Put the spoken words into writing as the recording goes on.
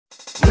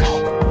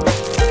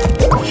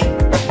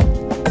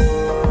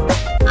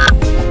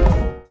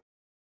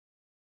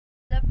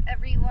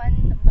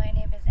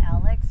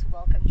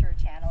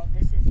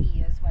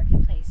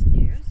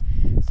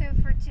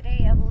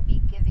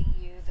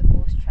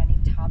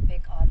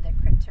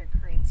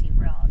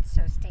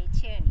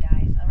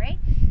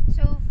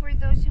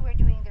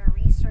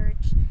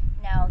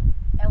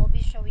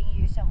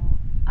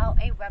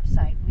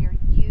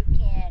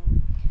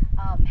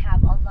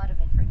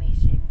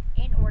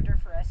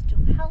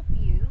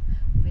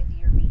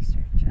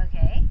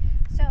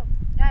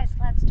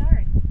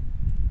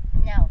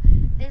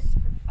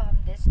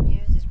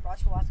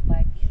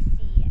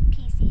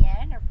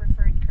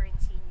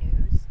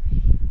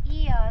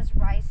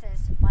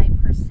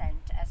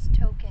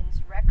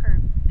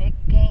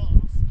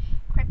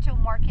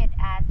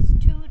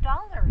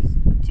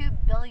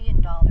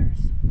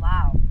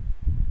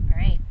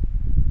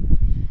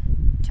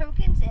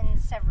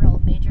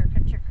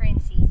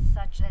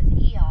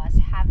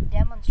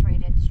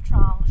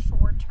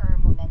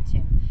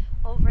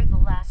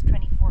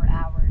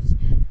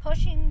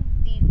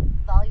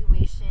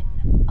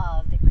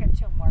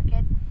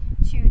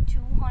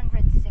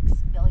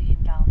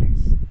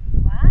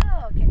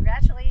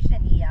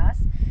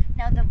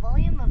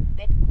volume of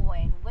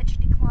Bitcoin, which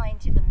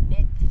declined to the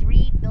mid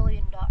 $3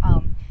 billion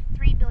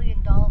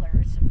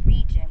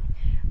region,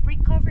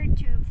 recovered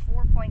to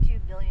 $4.2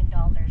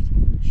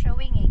 billion,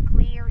 showing a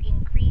clear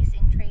increase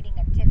in trading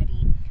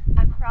activity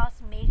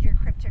across major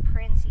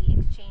cryptocurrency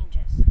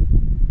exchanges.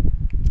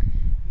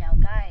 Now,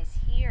 guys,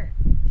 here,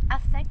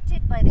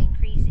 affected by the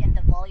increase in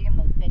the volume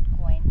of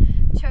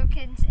Bitcoin,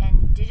 tokens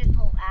and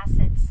digital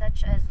assets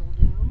such as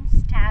Loom,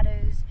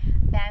 Status,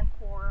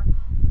 Bancor,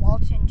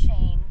 Walton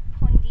Chain,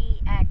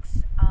 Pundi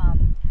X,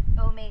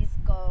 Omaze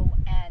Go,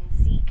 and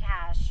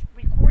Zcash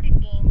recorded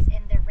gains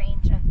in the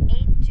range of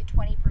 8 to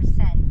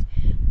 20%,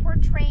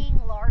 portraying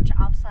large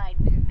upside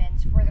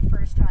movements for the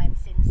first time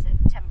since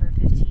September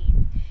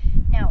 15.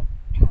 Now,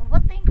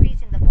 what the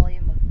increase in the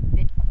volume of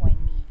Bitcoin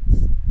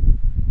means.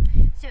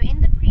 So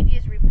in the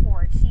previous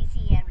report,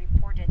 CCN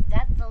reported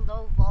that the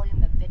low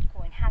volume of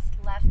Bitcoin has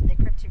left the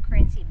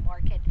cryptocurrency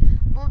market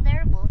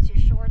vulnerable to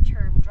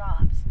short-term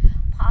drops,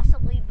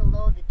 possibly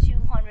below the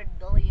 $200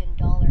 billion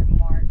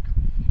mark.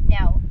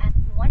 Now, at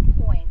one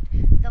point,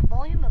 the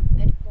volume of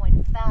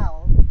Bitcoin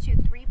fell to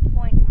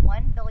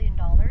 $3.1 billion,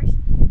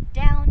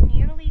 down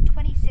nearly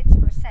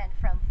 26%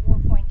 from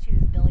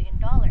 $4.2 billion.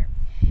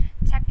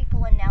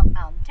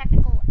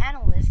 Technical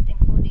analysts,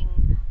 including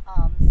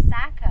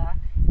Saka,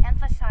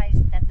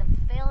 emphasized that the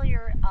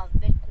failure of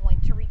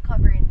Bitcoin to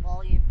recover in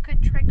volume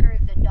could trigger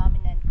the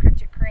dominant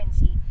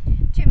cryptocurrency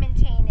to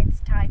maintain its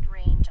tight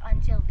range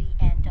until the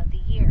end of the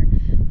year,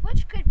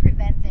 which could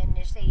prevent the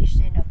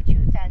initiation of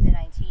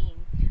 2019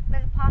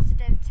 with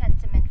positive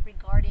sentiment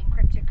regarding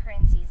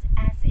cryptocurrencies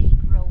as a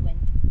growing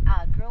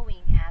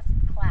asset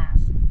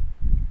class.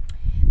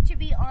 To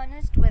be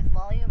honest, with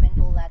volume and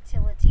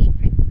volatility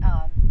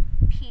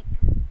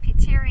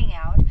petering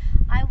out,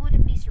 I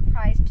wouldn't be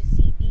surprised to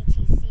see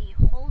BTC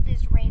hold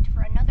this range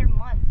for another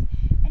month,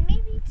 and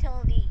maybe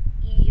till the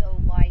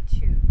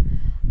EOY2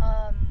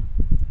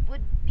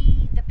 would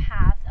be the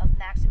path of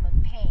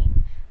maximum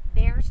pain.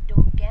 Bears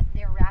don't get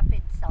their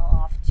rapid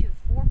sell-off to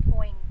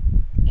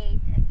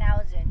 4.8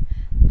 thousand.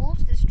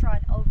 Bulls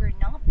distraught over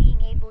not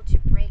being able to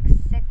break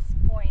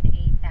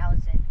 6.8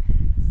 thousand,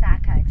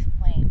 Saka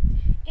explained.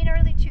 In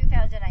early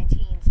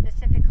 2019,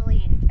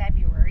 specifically in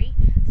February,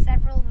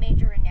 several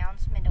major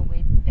announcements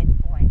await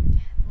Bitcoin.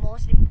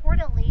 Most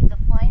importantly, the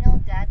final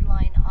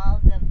deadline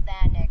of the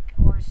VanEck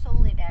or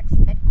SolidX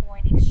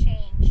Bitcoin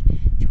Exchange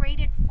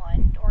Traded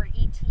Fund or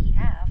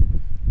ETF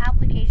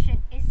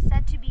application is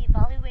set to be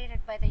evaluated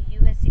by the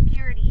U.S.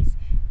 Securities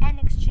and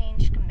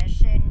Exchange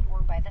Commission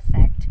or by the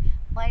SEC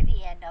by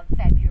the end of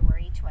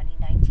February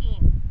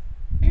 2019.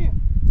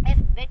 If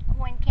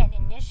Bitcoin can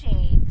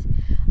initiate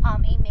a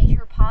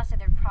major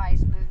positive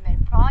price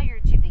movement prior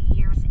to the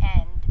year's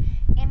end,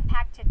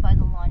 impacted by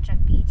the launch of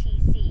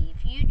BTC,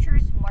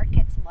 futures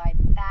markets by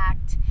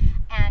Bakkt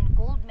and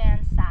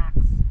Goldman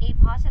Sachs, a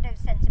positive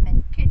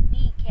sentiment could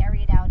be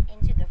carried out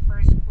into the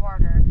first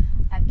quarter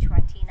of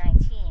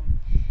 2019.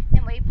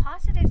 Now, a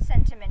positive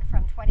sentiment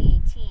from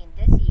 2018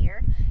 this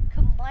year,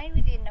 combined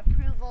with an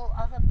approval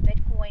of a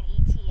Bitcoin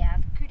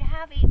ETF, could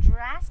have a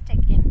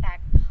drastic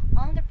impact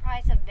on the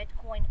price of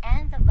Bitcoin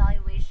and the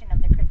valuation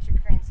of the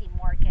cryptocurrency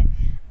market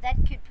that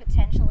could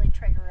potentially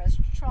trigger a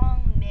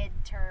strong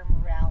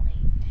mid-term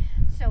rally.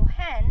 So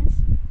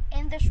hence,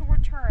 in the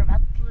short term,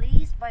 at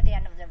least by the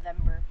end of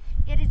November,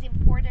 it is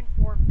important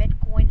for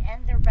Bitcoin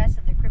and the rest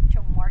of the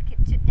crypto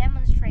market to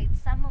demonstrate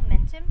some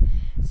momentum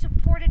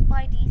supported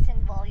by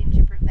decent volume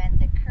to prevent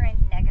the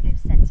current negative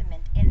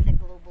sentiment in the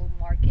global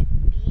market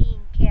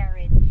being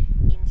carried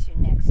into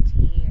next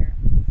year.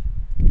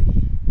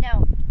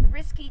 Now,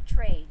 risky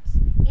trades.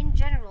 In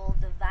general,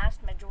 the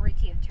vast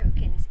majority of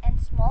tokens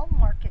and small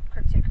market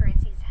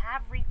cryptocurrencies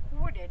have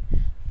recorded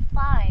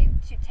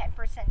 5 to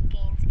 10%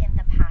 gains in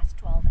the past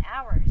 12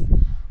 hours.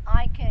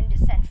 Icon,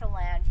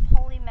 Decentraland,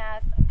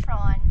 Polymath,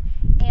 Tron,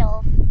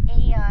 ELF,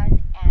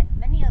 Aeon, and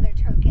many other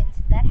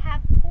tokens that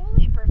have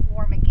poorly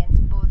performed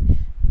against both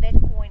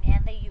Bitcoin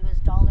and the US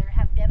dollar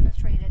have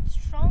demonstrated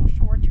strong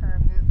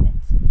short-term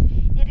movements.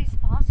 It is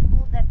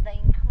possible that the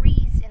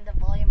increase in the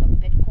volume of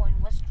Bitcoin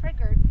was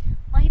triggered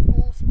by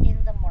bulls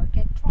in the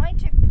market trying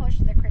to push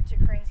the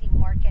cryptocurrency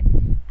market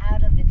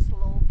out of its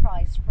low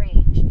price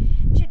range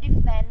to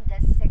defend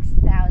the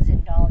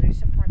 $6,000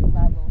 support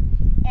level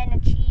and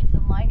achieve the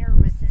minor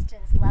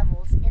resistance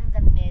levels in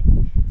the mid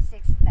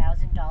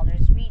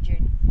 $6,000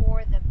 region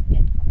for the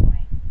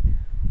Bitcoin.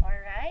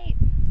 Alright,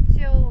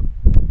 so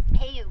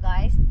hey you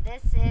guys,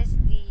 this is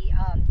the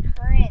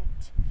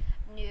current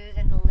news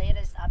and the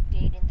latest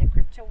update in the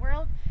crypto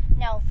world.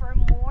 Now, for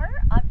more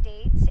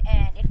updates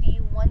and if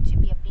you want to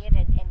be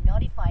updated and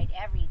notified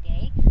every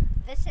day,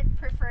 visit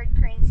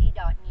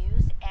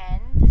preferredcurrency.news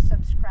and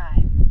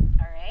subscribe.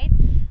 Alright,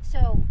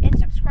 so in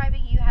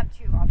subscribing you have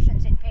two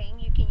options. In paying,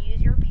 you can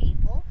use your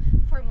PayPal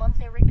for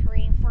monthly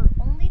recurring for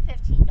only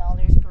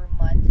 $15 per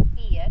month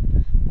fiat,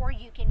 or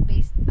you can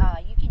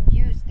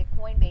use the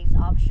Coinbase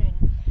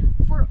option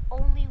for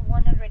only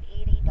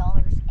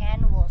 $180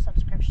 annual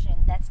subscription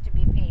that's to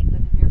be paid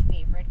with your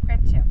favorite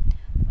crypto.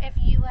 If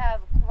you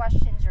have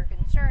questions or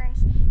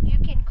concerns, you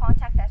can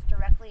contact us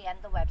directly on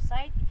the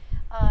website.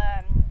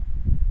 Um,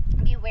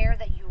 be aware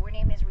that your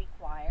name is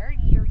required,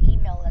 your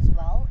email as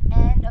well,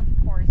 and of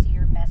course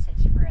your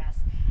message for us.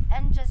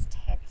 And just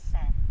hit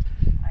send.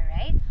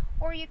 Alright?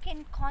 Or you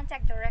can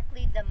contact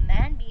directly the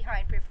man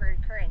behind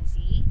Preferred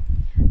Currency,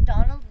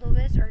 Donald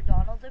Lewis or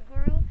Donald the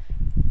Guru.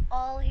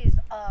 All his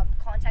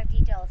contact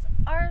details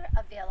are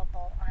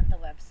available on the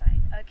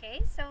website.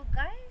 Okay, so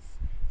guys,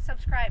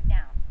 subscribe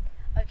now.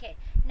 Okay,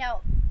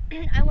 now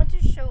I want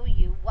to show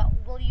you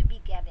what will you be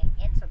getting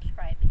in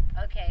subscribing.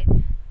 Okay,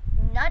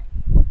 not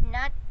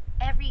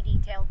every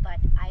detail, but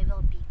I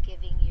will be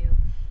giving you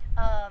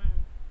um,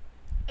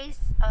 a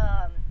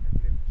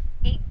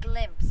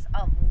glimpse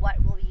of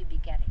what will you be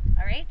getting.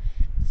 All right,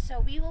 so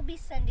we will be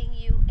sending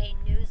you a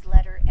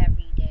newsletter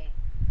every day.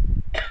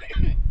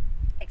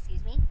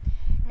 Excuse me.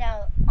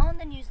 Now, on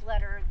the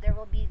newsletter, there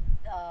will be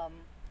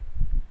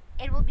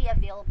it will be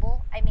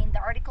available. I mean, the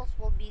articles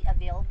will be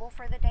available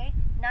for the day.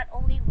 Not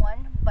only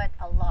one, but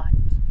a lot.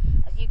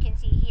 As you can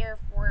see here,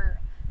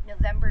 for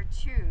November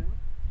 2,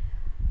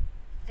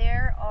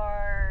 there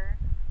are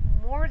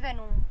more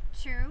than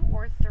 2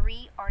 or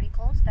 3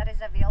 articles that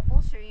is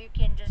available. So you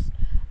can just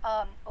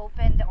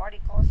open the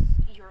articles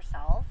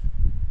yourself.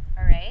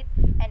 All right,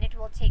 and it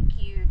will take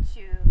you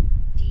to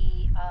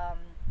the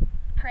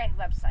current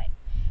website.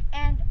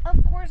 And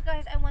of course,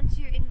 guys, I want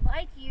to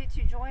invite you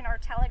to join our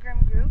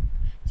Telegram group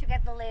to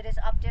get the latest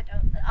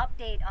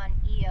update on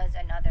EOS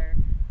and other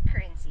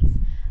currencies.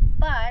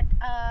 But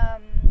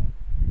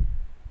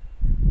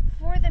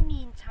for the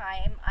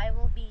meantime, I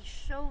will be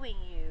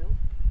showing you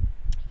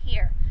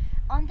here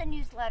on the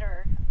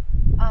newsletter.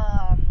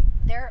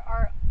 There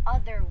are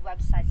other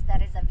websites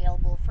that is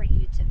available for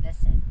you to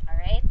visit. All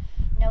right.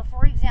 Now,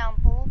 for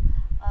example,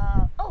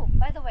 oh,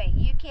 by the way,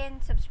 you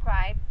can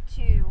subscribe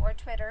to our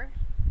Twitter.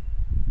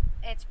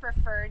 It's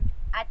preferred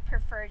at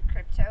Preferred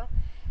Crypto.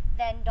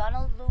 Then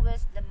Donald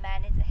Lewis, the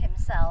man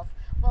himself,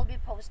 will be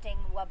posting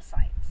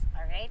websites.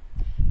 All right.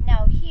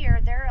 Now here,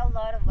 there are a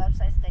lot of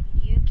websites that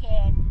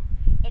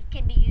it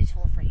can be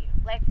useful for you.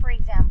 Like for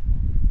example,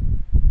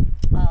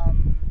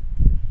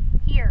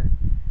 here,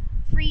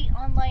 free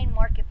online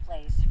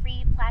marketplace,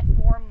 free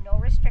platform, no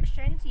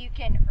restrictions. You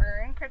can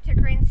earn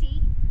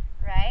cryptocurrency,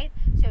 right?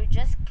 So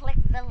just click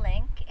the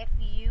link if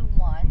you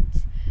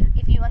want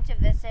to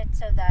visit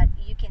so that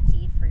you can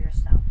see it for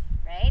yourself,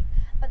 right?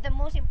 But the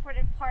most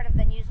important part of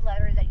the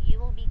newsletter that you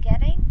will be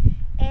getting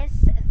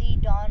is the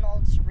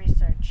Donald's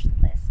research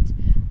list.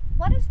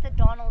 What is the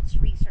Donald's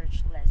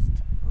research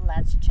list?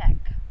 Let's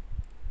check.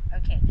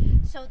 Okay,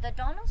 so the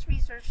Donald's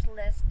research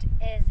list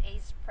is a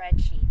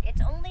spreadsheet.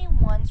 It's only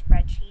one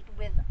spreadsheet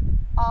with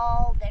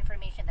all the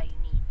information that you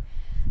need.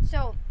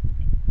 So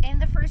in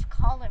the first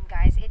column,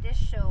 guys, it is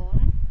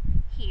shown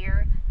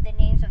here the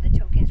names of the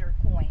tokens or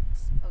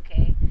coins.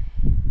 Okay,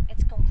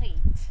 it's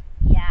complete.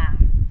 Yeah,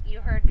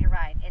 you heard me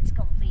right. It's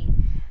complete.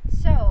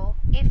 So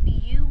if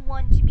you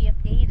want to be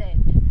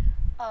updated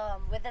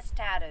with the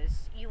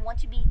status, you want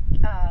to be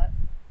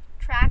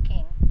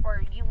tracking,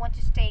 or you want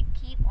to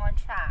keep on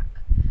track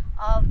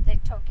of the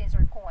tokens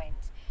or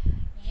coins,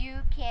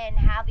 you can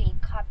have a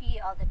copy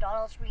of the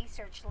Donald's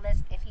research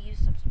list if you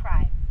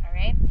subscribe. All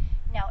right.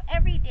 Now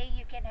every day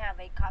you can have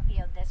a copy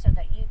of this so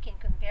that you can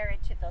compare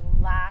it to the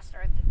last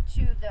or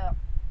to the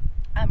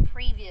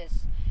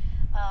previous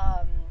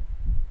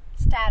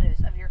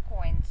status of your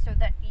coins, so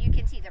that you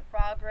can see the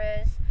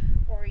progress,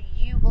 or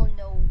you will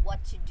know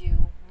what to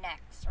do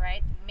next,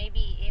 right?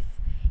 Maybe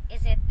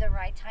is it the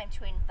right time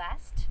to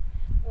invest,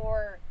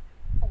 or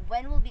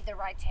when will be the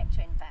right time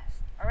to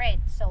invest? All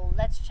right, so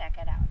let's check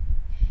it out.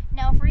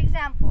 Now, for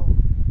example,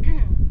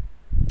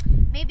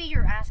 maybe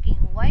you're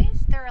asking, why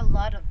is there a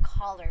lot of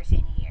colors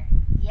in here?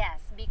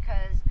 Yes,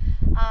 because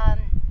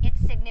it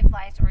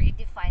signifies or it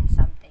defines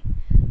something.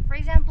 For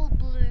example,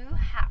 blue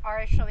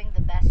are showing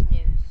the best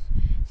news.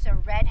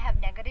 So red have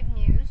negative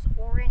news,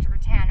 orange or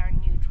tan are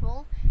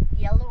neutral,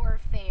 yellow or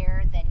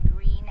fair, then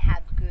green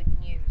have good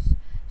news.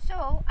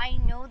 So I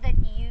know that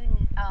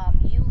you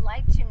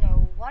like to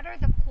know what are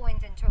the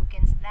coins and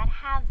tokens that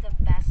have the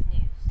best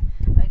news.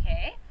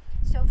 Okay,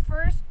 so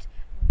first,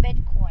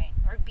 Bitcoin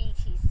or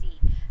BTC.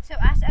 So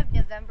as of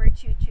November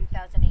 2,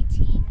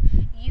 2018,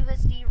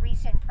 USD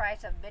recent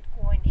price of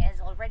Bitcoin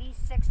is already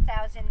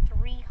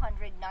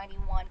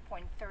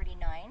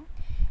 6,391.39,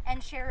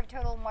 and share of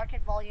total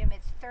market volume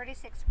is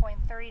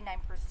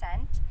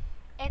 36.39%.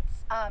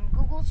 It's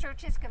Google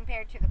searches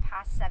compared to the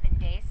past 7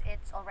 days,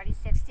 it's already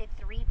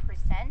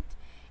 63%.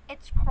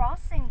 It's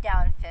crossing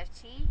down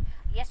 50.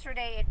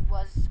 Yesterday it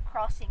was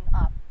crossing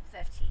up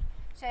 50.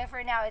 So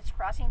for now it's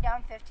crossing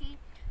down 50.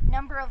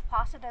 Number of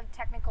positive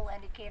technical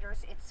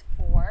indicators, it's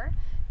 4.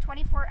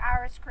 24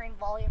 hours current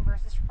volume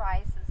versus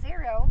price,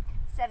 0.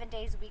 7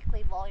 days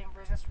weekly volume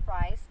versus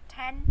price,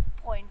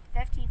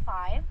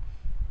 10.55.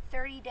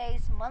 30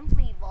 days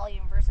monthly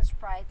volume versus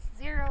price,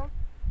 0.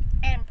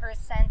 And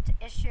percent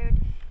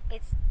issued,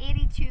 it's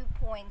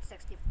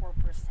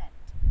 82.64%.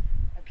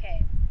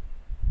 Okay.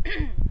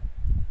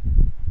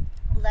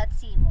 Let's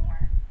see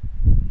more.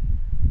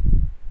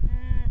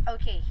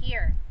 Okay,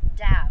 here,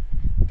 DAV.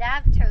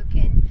 DAV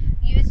token,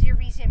 USD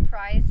recent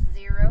price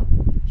 0,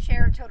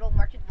 share of total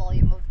market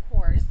volume of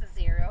course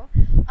 0.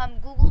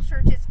 Google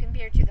searches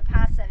compared to the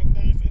past 7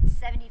 days, it's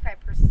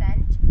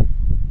 75%.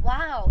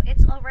 Wow,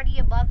 it's already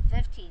above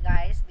 50,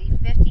 guys. The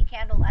 50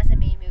 candle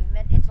SMA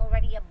movement, it's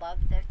already above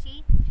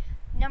 50.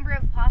 Number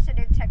of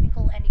positive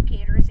technical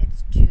indicators,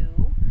 it's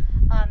 2.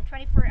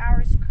 24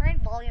 hours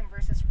current volume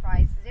versus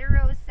price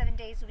 0. 7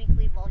 days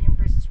weekly volume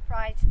versus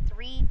price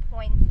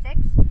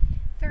 3.6.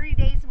 30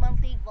 days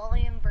monthly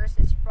volume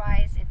versus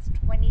price, it's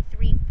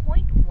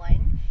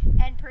 23.1,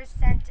 and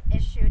percent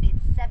issued,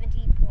 it's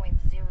 70.09%.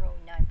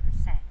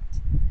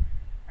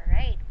 All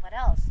right, what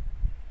else?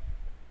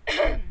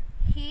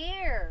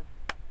 Here,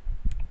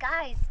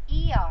 guys,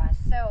 EOS.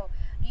 So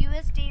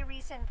USD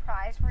recent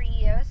price for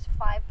EOS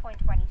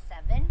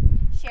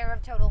 5.27, share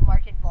of total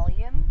market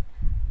volume.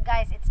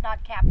 Guys, it's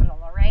not capital,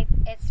 all right?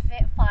 It's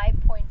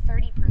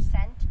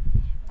 5.30%.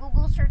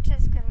 Google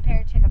searches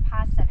compared to the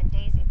past 7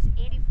 days, it's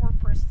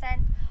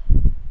 84%.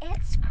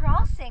 It's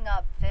crossing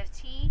up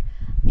 50.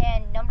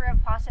 And number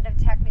of positive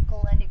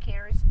technical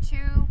indicators,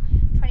 2.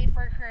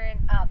 24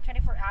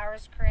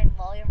 hours current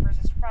volume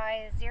versus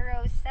price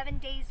 0. 7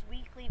 days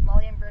weekly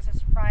volume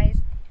versus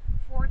price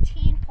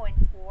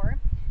 14.4.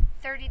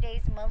 30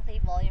 days monthly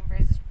volume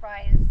versus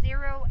price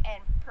 0,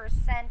 and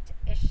percent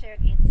issued,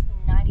 it's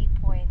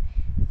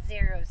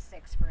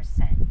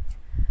 90.06%.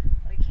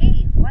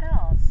 Okay, what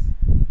else?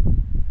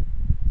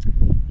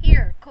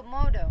 Here,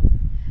 Komodo.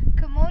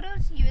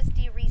 Komodo's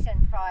USD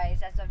recent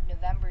price as of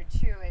November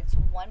 2, it's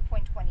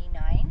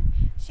 1.29.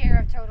 Share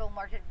of total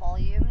market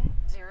volume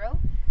 0.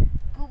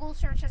 Google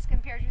searches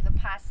compared to the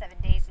past 7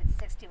 days, it's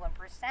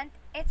 61%.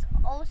 It's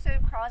also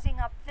crossing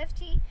up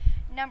 50.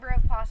 Number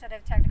of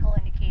positive technical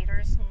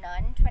indicators,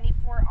 none.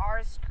 24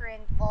 hours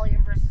current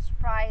volume versus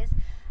price,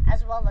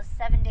 as well as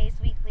 7 days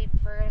weekly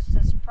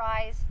versus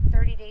price,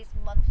 30 days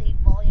monthly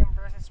volume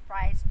versus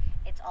price,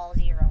 it's all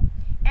 0.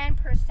 And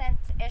percent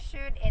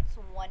issued, it's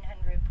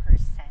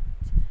 100%.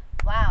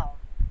 Wow.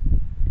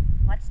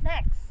 What's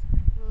next?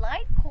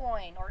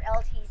 Litecoin or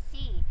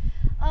LTC.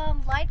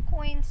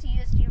 Litecoin's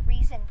USD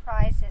recent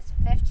price is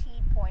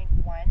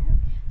 50.1.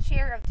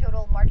 Share of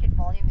total market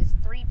volume is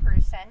 3%.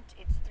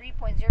 It's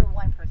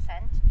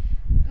 3.01%.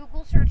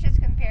 Google searches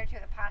compared to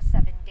the past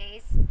 7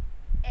 days,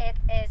 it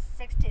is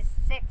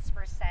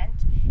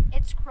 66%.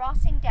 It's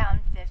crossing down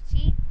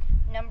 50.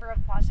 Number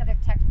of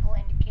positive technical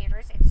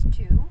indicators, it's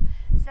 2.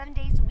 7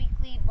 days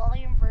weekly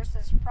volume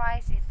versus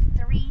price is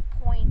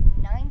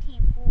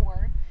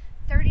 3.94.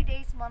 30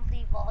 days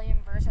monthly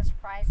volume versus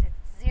price, it's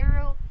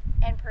 0.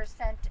 And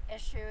percent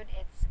issued,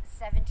 it's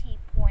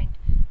 70.21%.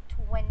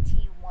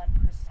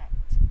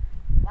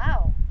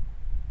 Wow.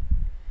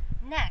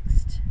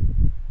 Next,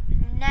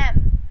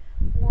 NEM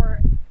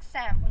or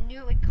SAM,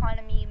 New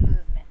Economy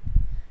Movement.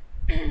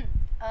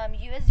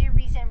 USD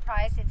recent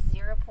price, it's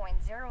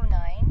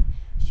 0.09.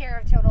 Share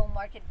of total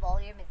market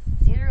volume, it's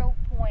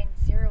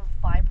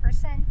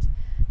 0.05%.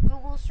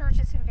 Google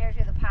searches compared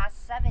to the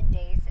past 7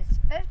 days is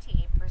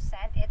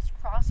 58%. It's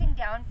crossing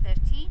down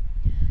 50.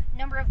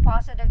 Number of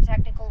positive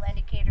technical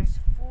indicators,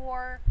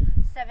 4.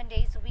 7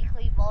 days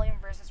weekly volume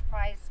versus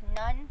price,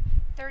 none.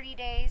 30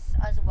 days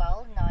as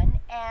well, none.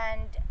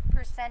 And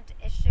percent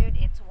issued,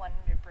 it's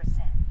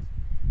 100%.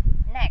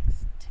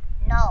 Next,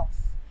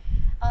 NULS.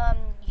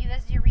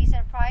 USD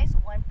recent price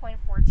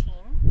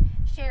 1.14.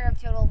 Share of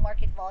total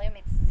market volume,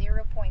 it's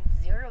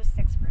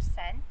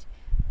 0.06%.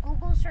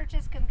 Google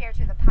searches compared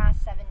to the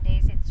past 7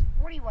 days, it's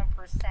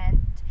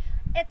 41%.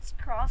 It's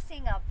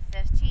crossing up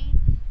 50.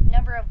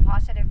 Number of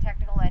positive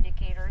technical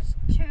indicators,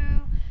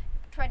 2.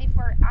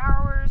 24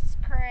 hours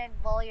current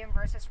volume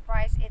versus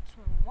price, it's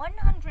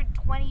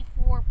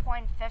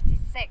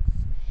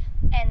 124.56.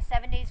 And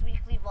 7 days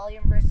weekly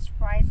volume versus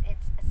price,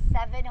 it's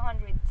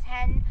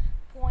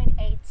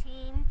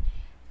 710.18.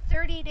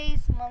 30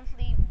 days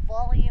monthly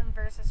volume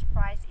versus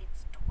price,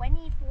 it's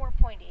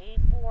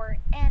 24.84,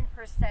 and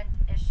percent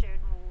issued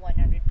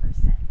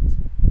 100%.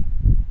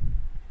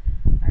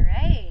 All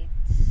right,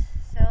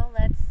 so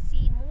let's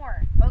see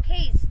more.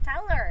 Okay,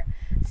 Stellar.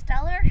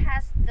 Stellar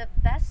has the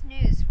best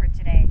news for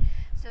today.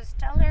 So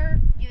Stellar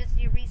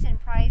USD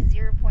recent price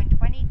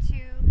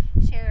 0.22,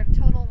 share of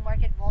total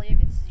market volume,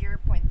 it's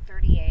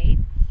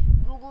 0.38.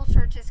 Google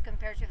searches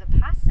compared to the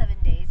past 7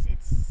 days,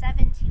 it's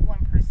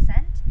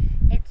 71%.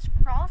 It's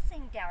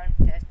crossing down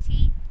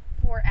 50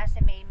 for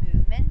SMA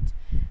movement.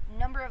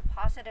 Number of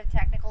positive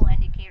technical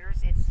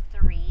indicators, it's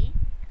 3.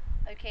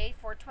 Okay,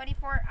 for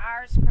 24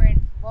 hours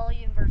current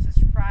volume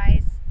versus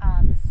price,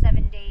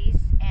 7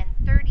 days and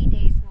 30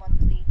 days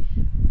monthly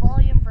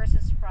volume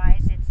versus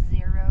price, it's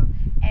 0.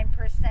 And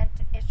percent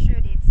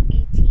issued, it's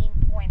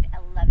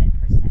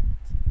 18.11%.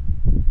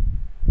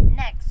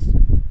 Next,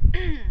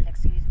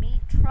 excuse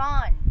me,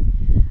 Tron.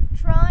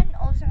 Tron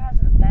also has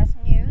the best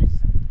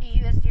news.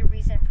 USD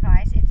recent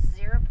price, it's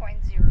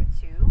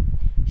 0.02.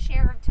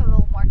 Share of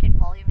total market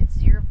volume, it's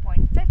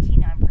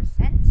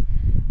 0.59%.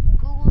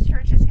 Google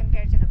searches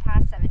compared to the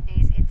past 7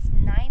 days, it's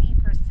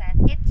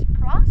 90%. It's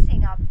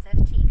crossing up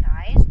 50,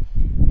 guys.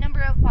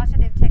 Number of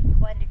positive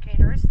technical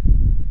indicators,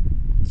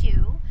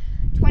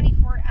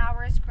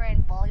 hours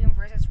current volume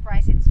versus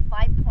price, it's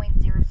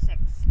 5.06.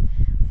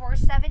 For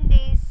 7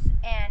 days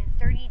and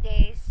 30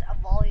 days of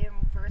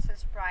volume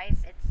versus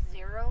price, it's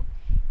 0.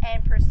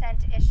 And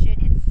percent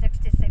issued, it's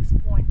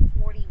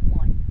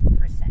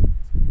 66.41%.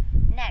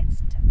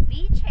 Next,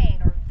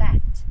 VChain or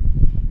VET.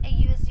 A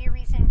USD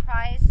recent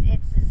price,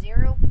 it's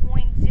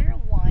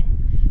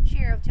 0.01.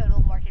 Share of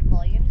total market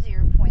volume,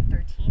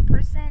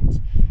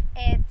 0.13%.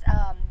 It's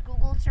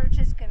Google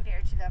searches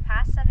compared to the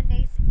past 7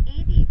 days,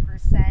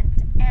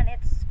 80%. And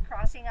it's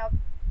crossing out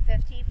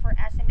 50 for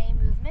SMA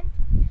movement.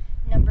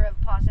 Number of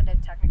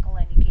positive technical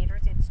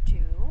indicators, it's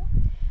 2.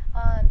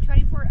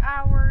 24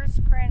 hours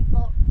current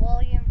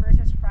volume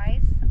versus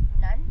price,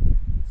 none.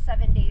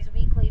 7 days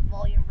weekly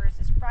volume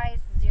versus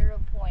price,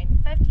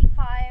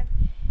 0.55.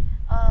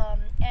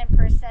 And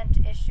percent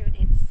issued,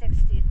 it's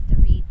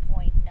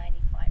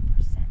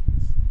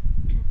 63.95%.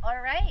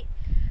 All right,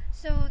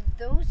 so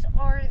those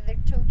are the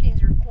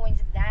tokens or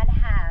coins that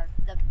have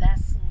the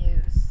best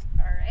news.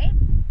 All right.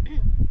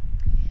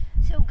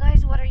 So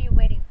guys, what are you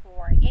waiting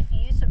for? If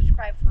you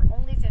subscribe for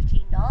only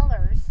 $15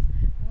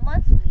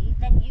 monthly,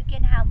 then you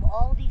can have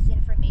all these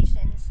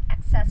informations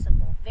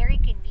accessible, very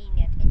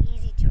convenient and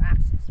easy to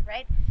access,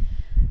 right?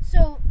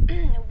 So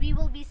we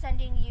will be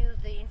sending you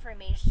the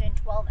information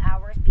 12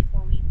 hours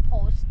before we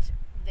post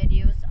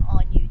videos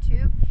on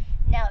YouTube.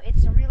 Now,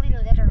 it's really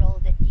literal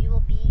that you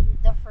will be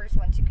the first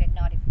one to get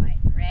notified,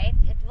 right?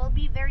 It will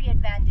be very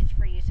advantage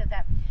for you so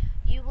that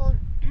you will,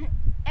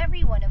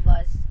 every one of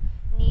us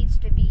needs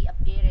to be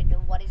updated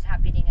on what is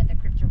happening in the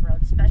crypto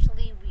world,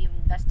 especially we've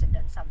invested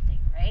in something,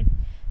 right?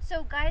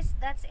 So guys,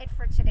 that's it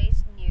for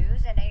today's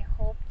news, and I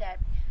hope that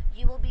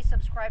you will be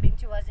subscribing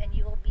to us and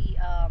you will be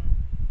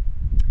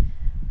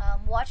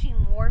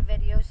watching more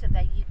videos so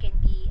that you can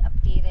be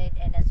updated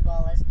and as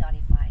well as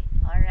notified.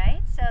 All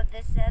right, so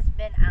this is